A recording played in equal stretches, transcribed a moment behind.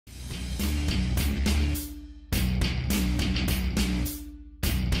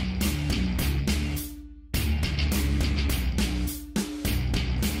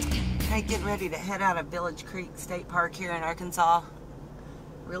Alright, getting ready to head out of Village Creek State Park here in Arkansas.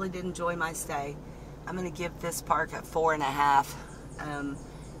 Really did enjoy my stay. I'm going to give this park a 4.5.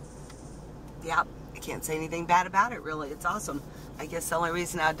 Yeah, I can't say anything bad about it really. It's awesome. I guess the only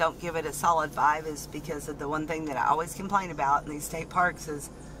reason I don't give it a solid 5 is because of the one thing that I always complain about in these state parks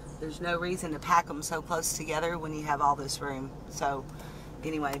is there's no reason to pack them so close together when you have all this room. So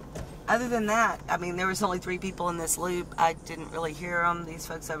anyway, other than that, I mean, there was only 3 people in this loop. I didn't really hear them. These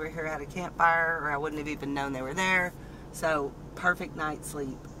folks over here had a campfire, or I wouldn't have even known they were there. So perfect night's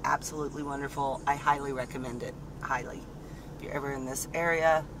sleep. Absolutely wonderful. I highly recommend it. Highly. If you're ever in this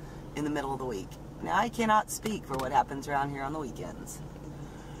area in the middle of the week. Now, I cannot speak for what happens around here on the weekends.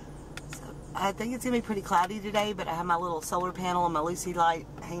 So I think it's going to be pretty cloudy today, but I have my little solar panel and my Lucy light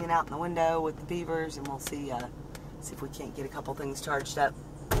hanging out in the window with the beavers, and we'll see if we can't get a couple things charged up.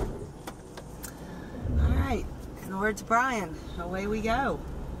 Alright, in the words of Brian, away we go.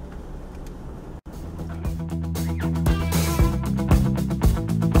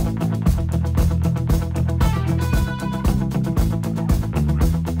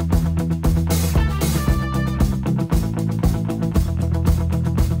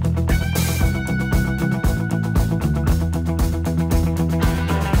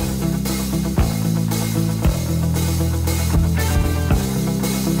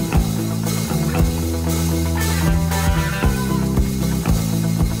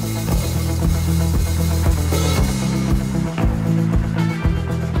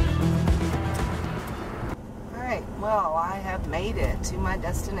 Well, I have made it to my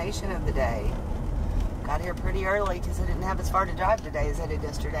destination of the day. Got here pretty early because I didn't have as far to drive today as I did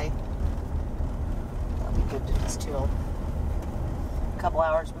yesterday. That'll be good to just chill a couple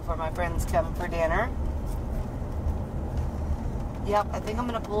hours before my friends come for dinner. Yep, I think I'm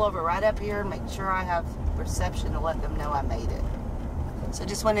going to pull over right up here and make sure I have reception to let them know I made it. So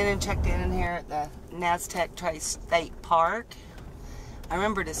just went in and checked in here at the Natchez Trace State Park. I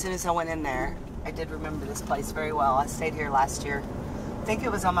remembered as soon as I went in there, I did remember this place very well. I stayed here last year. I think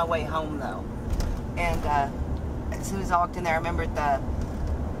it was on my way home though. And as soon as I walked in there, I remembered the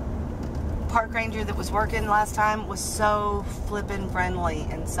park ranger that was working last time was so flippin' friendly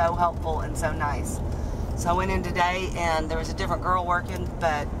and so helpful and so nice. So I went in today and there was a different girl working,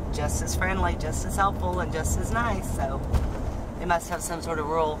 but just as friendly, just as helpful, and just as nice. So they must have some sort of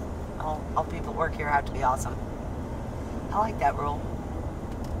rule. All people that work here have to be awesome. I like that rule.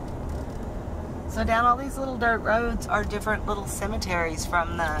 So down all these little dirt roads are different little cemeteries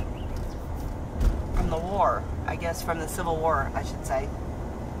from the war, I guess, from the Civil War, I should say.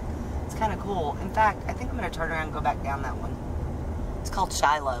 It's kind of cool. In fact, I think I'm going to turn around and go back down that one. It's called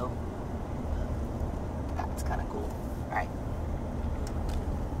Shiloh. That's kind of cool. Alright.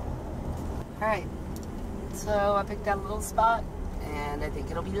 Alright. So I picked out a little spot, and I think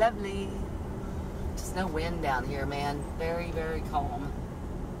it'll be lovely. Just no wind down here, man. Very, very calm.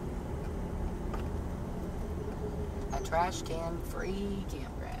 Trash can free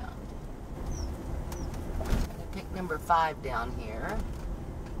campground. I picked number 5 down here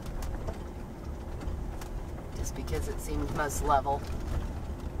just because it seemed most level,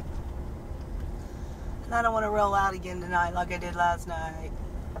 and I don't want to roll out again tonight like I did last night.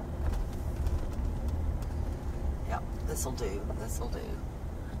 Yep, this'll do. This'll do.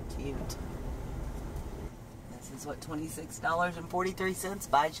 Cute. This is what $26.43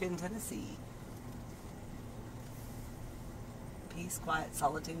 buys you in Tennessee. Peace, quiet,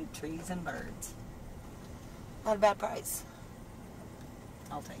 solitude, trees, and birds. Not a bad price.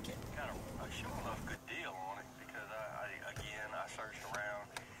 I'll take it. Got a sure enough good deal on it because I searched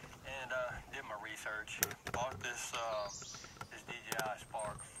around and did my research. Bought this DJI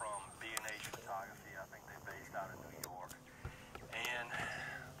Spark from B&H Photography. I think they're based out of New York. And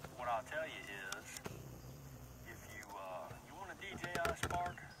what I'll tell you is, if you want a DJI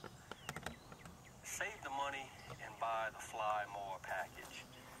Spark, save the money and buy the Fly More package.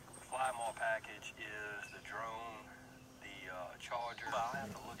 The Fly More package is the drone, the charger. I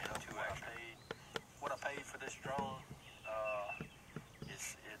have to look into what I paid for this drone.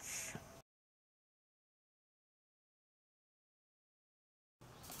 It's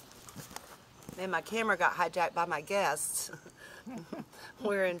Man, my camera got hijacked by my guests.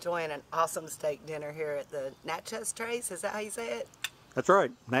 We're enjoying an awesome steak dinner here at the Natchez Trace. Is that how you say it? That's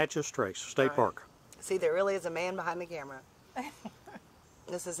right, Natchez Trace State Park. See, there really is a man behind the camera.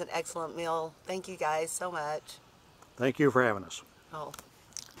 This is an excellent meal. Thank you guys so much. Thank you for having us. Oh,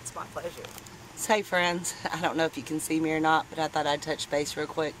 it's my pleasure. So, hey friends, I don't know if you can see me or not, but I thought I'd touch base real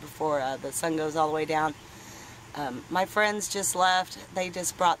quick before the sun goes all the way down. My friends just left. They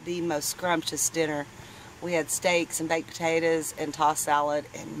just brought the most scrumptious dinner. We had steaks and baked potatoes and tossed salad,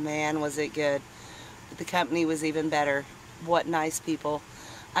 and man, was it good. But the company was even better. What nice people.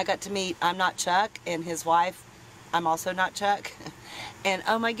 I got to meet I'm Not Chuck and his wife. I'm also not Chuck. And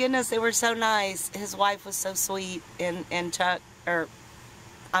oh my goodness, they were so nice. His wife was so sweet, and Chuck, or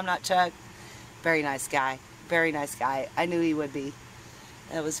I'm Not Chuck, very nice guy. Very nice guy. I knew he would be.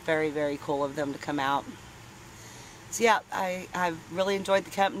 It was very, very cool of them to come out. So yeah, I really enjoyed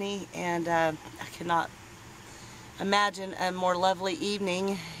the company, and I cannot imagine a more lovely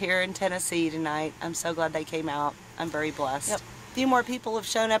evening here in Tennessee tonight. I'm so glad they came out. I'm very blessed. Yep. A few more people have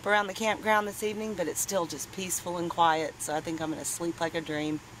shown up around the campground this evening, but it's still just peaceful and quiet, so I think I'm going to sleep like a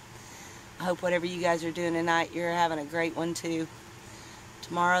dream. I hope whatever you guys are doing tonight, you're having a great one too.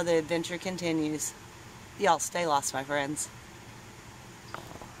 Tomorrow the adventure continues. Y'all stay lost, my friends.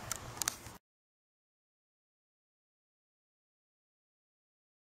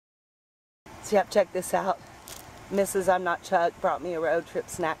 So yep, check this out. Mrs. I'm Not Chuck brought me a road trip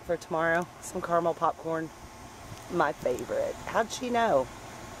snack for tomorrow. Some caramel popcorn. My favorite. How'd she know?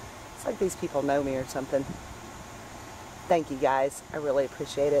 It's like these people know me or something. Thank you guys. I really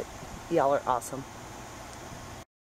appreciate it. Y'all are awesome.